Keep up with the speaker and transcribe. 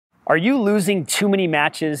Are you losing too many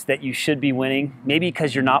matches that you should be winning? Maybe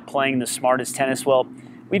because you're not playing the smartest tennis? Well,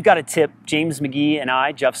 we've got a tip. James Mcgee and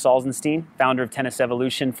I, Jeff Salzenstein, founder of Tennis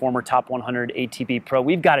Evolution, former top 100 ATP pro,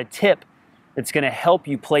 we've got a tip that's going to help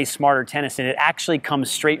you play smarter tennis, and it actually comes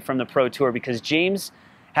straight from the Pro Tour because James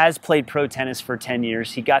has played pro tennis for 10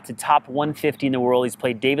 years. He got to top 150 in the world. He's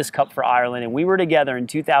played Davis Cup for Ireland, and we were together in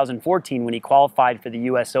 2014 when he qualified for the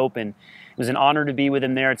US Open. It was an honor to be with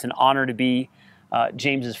him there. It's an honor to be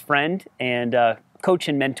James's friend and coach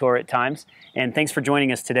and mentor at times. And thanks for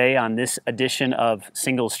joining us today on this edition of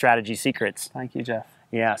Singles Strategy Secrets. Thank you, Jeff.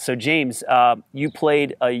 Yeah, so James, you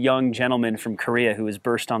played a young gentleman from Korea who was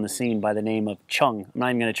burst on the scene by the name of Chung. I'm not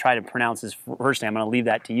even going to try to pronounce his first name. I'm going to leave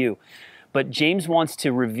that to you. But James wants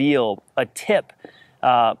to reveal a tip,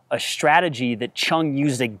 a strategy that Chung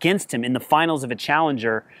used against him in the finals of a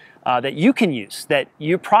challenger that you can use, that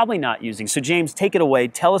you're probably not using. So James, take it away.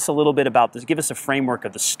 Tell us a little bit about this. Give us a framework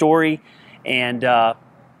of the story and the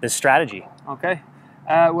strategy. Okay.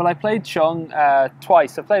 Well, I played Chung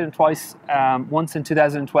twice. I played him twice, once in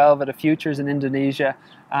 2012 at a Futures in Indonesia,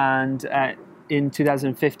 and in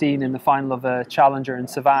 2015 in the final of a challenger in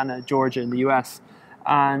Savannah, Georgia in the US.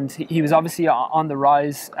 And he was obviously on the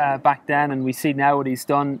rise back then, and we see now what he's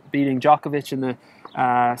done, beating Djokovic in the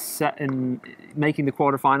making the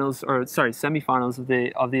quarterfinals, or sorry, semifinals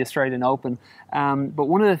of the Australian Open. But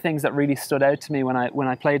one of the things that really stood out to me when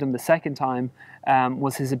I played him the second time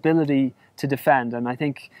was his ability to defend. And I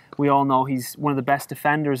think we all know he's one of the best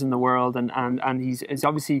defenders in the world, and he's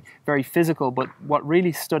obviously very physical. But what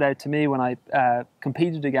really stood out to me when I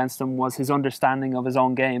competed against him was his understanding of his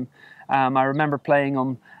own game. I remember playing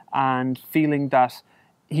him and feeling that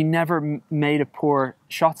he never made a poor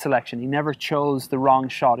shot selection. He never chose the wrong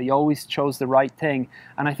shot. He always chose the right thing.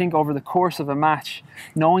 And I think over the course of a match,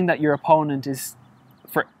 knowing that your opponent is,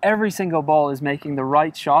 for every single ball, is making the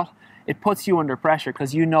right shot, it puts you under pressure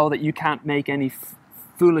because you know that you can't make any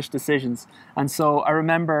foolish decisions. And so I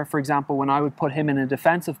remember, for example, when I would put him in a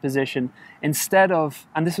defensive position, instead of,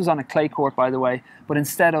 and this was on a clay court, by the way, but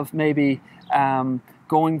instead of maybe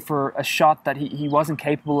going for a shot that he wasn't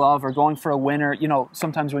capable of, or going for a winner, you know,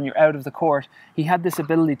 sometimes when you're out of the court, he had this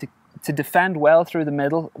ability to defend well through the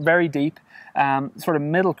middle, very deep, sort of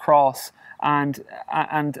middle cross, and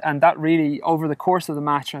that really, over the course of the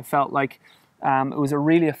match, I felt like it was a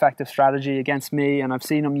really effective strategy against me, and I've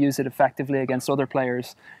seen him use it effectively against other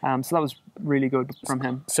players. So that was really good from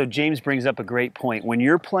him. So James brings up a great point. When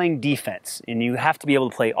you're playing defense, and you have to be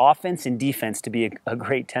able to play offense and defense to be a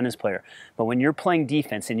great tennis player, but when you're playing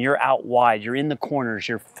defense and you're out wide, you're in the corners,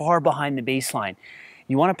 you're far behind the baseline,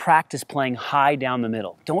 you want to practice playing high down the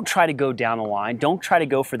middle. Don't try to go down the line. Don't try to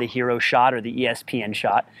go for the hero shot or the ESPN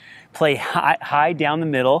shot. Play high down the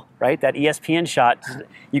middle, right? That ESPN shot,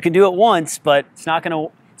 you can do it once, but it's not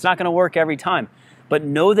gonna work every time. But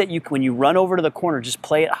know that when you run over to the corner, just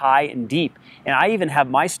play it high and deep. And I even have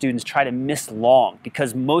my students try to miss long,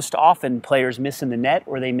 because most often players miss in the net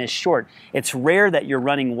or they miss short. It's rare that you're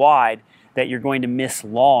running wide that you're going to miss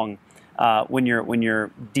long when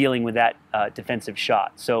you're dealing with that defensive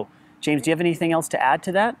shot. So James, do you have anything else to add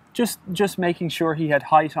to that? Just making sure he had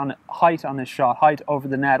height on his shot, height over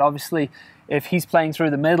the net. Obviously, if he's playing through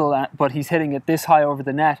the middle, but he's hitting it this high over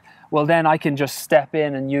the net, well, then I can just step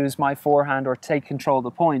in and use my forehand or take control of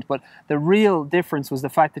the point. But the real difference was the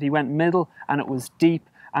fact that he went middle and it was deep,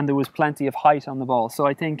 and there was plenty of height on the ball. So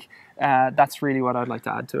I think that's really what I'd like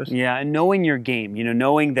to add to it. Yeah, and knowing your game, you know,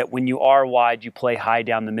 knowing that when you are wide, you play high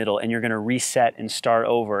down the middle, and you're going to reset and start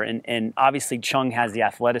over. And obviously Chung has the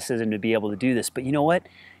athleticism to be able to do this. But you know what?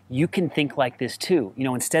 You can think like this too. You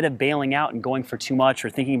know, instead of bailing out and going for too much or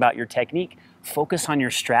thinking about your technique, focus on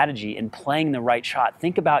your strategy and playing the right shot.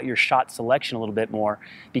 Think about your shot selection a little bit more.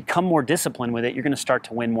 Become more disciplined with it. You're going to start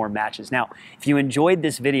to win more matches. Now, if you enjoyed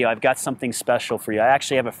this video, I've got something special for you. I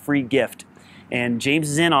actually have a free gift. And James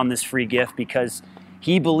is in on this free gift because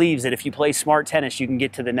he believes that if you play smart tennis, you can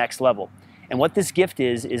get to the next level. And what this gift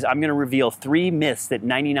is I'm going to reveal 3 myths that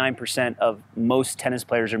 99% of most tennis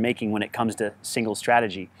players are making when it comes to single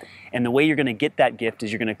strategy. And the way you're going to get that gift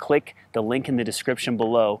is you're going to click the link in the description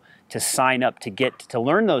below to sign up to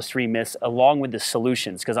learn those 3 myths along with the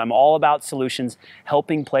solutions, because I'm all about solutions,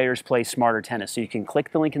 helping players play smarter tennis. So you can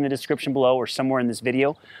click the link in the description below or somewhere in this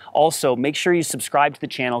video. Also, make sure you subscribe to the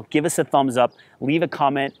channel, give us a thumbs up, leave a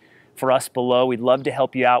comment for us below. We'd love to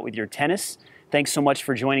help you out with your tennis. Thanks so much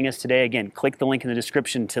for joining us today. Again, click the link in the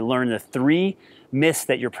description to learn the 3 myths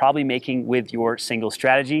that you're probably making with your single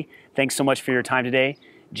strategy. Thanks so much for your time today.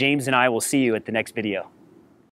 James and I will see you at the next video.